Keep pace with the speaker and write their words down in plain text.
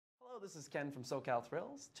this is Ken from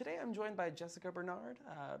Socalthrills. Today I'm joined by Jessica Bernard,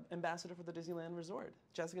 Ambassador for the Disneyland Resort.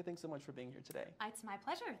 Jessica, thanks so much for being here today. It's my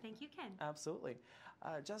pleasure. Thank you, Ken. Absolutely.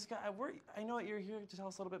 Jessica, I know you're here to tell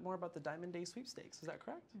us a little bit more about the Diamond Days sweepstakes. Is that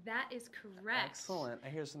correct? That is correct. Excellent. I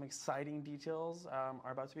hear some exciting details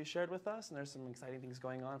are about to be shared with us, and there's some exciting things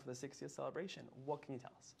going on for the 60th celebration. What can you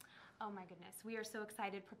tell us? Oh my goodness, we are so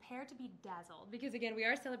excited. Prepare to be dazzled because again, we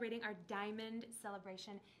are celebrating our Diamond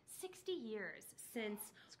Celebration, 60 years since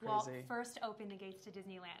Walt first opened the gates to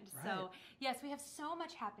Disneyland. Right. So yes, we have so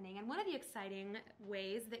much happening, and one of the exciting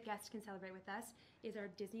ways that guests can celebrate with us is our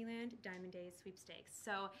Disneyland Diamond Days sweepstakes.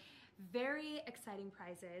 So very exciting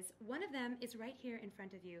prizes. One of them is right here in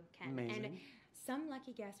front of you, Ken. Amazing. And some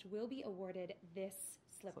lucky guest will be awarded this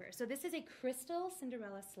slipper. So this is a crystal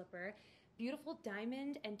Cinderella slipper. Beautiful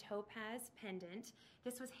diamond and topaz pendant.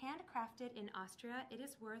 This was handcrafted in Austria. It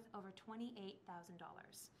is worth over $28,000.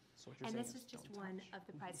 So what you're and saying this is just one touch. of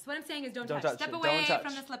the prizes. What I'm saying is don't touch. Step away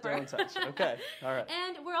from the slipper. Don't touch. Okay. All right.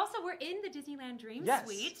 And we're in the Disneyland Dream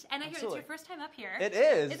Suite. And I hear it's your first time up here. It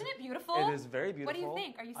is. Isn't it beautiful? It is very beautiful. What do you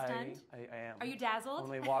think? Are you stunned? I am. Are you dazzled?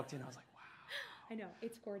 When we walked in, I was like, wow. I know,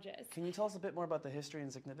 it's gorgeous. Can you tell us a bit more about the history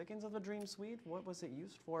and significance of the Dream Suite? What was it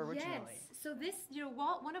used for originally? Yes, so this,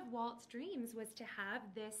 one of Walt's dreams was to have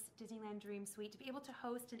this Disneyland Dream Suite to be able to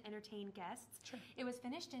host and entertain guests. Sure. It was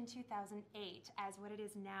finished in 2008 as what it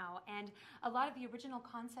is now, and a lot of the original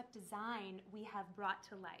concept design we have brought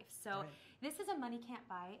to life. So this is a money can't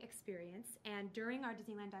buy experience, and during our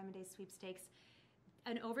Disneyland Diamond Days sweepstakes,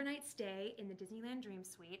 an overnight stay in the Disneyland Dream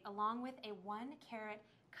Suite, along with a 1-carat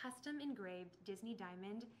custom engraved Disney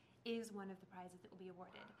diamond, is one of the prizes that will be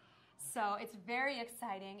awarded. So it's very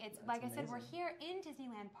exciting. It's like I said, we're here in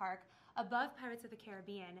Disneyland Park above Pirates of the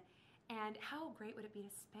Caribbean, and how great would it be to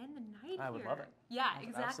spend the night here? I would love it. Yeah,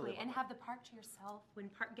 exactly. And have the park to yourself when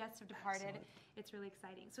park guests have departed. Excellent. It's really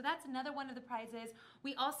exciting. So that's another one of the prizes.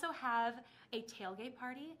 We also have a tailgate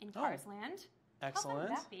party in Cars Land. Excellent. How fun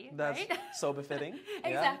would that be, That's right? so befitting.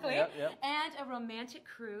 Exactly. Yeah. And a romantic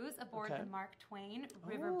cruise aboard the Mark Twain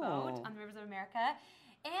riverboat on the rivers of America.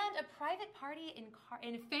 And a private party in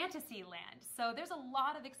Fantasyland. So there's a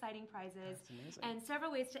lot of exciting prizes and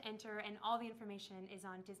several ways to enter, and all the information is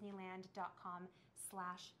on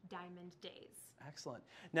Disneyland.com/Diamond Days. Excellent.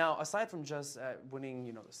 Now, aside from just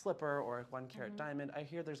winning, the slipper or a 1-carat diamond, I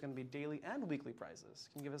hear there's going to be daily and weekly prizes.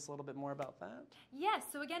 Can you give us a little bit more about that? Yes.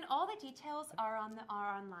 So again, all the details are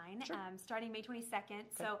online, starting May 22nd.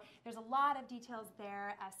 So there's a lot of details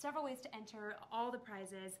there. Several ways to enter all the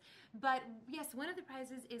prizes. But yes, one of the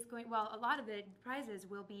prizes is a lot of the prizes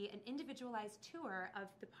will be an individualized tour of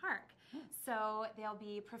the park. So there'll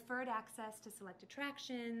be preferred access to select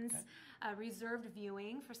attractions, reserved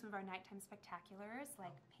viewing for some of our nighttime spectaculars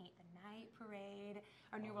like Paint the Night Parade,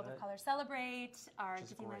 our New World of Color Celebrate, our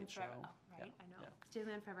Disneyland Forever.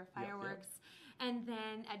 Disneyland Forever fireworks, and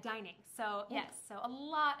then dining. So so a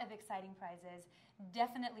lot of exciting prizes.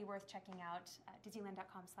 Definitely worth checking out.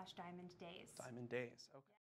 Disneyland.com/Diamond Days. Diamond Days. Okay.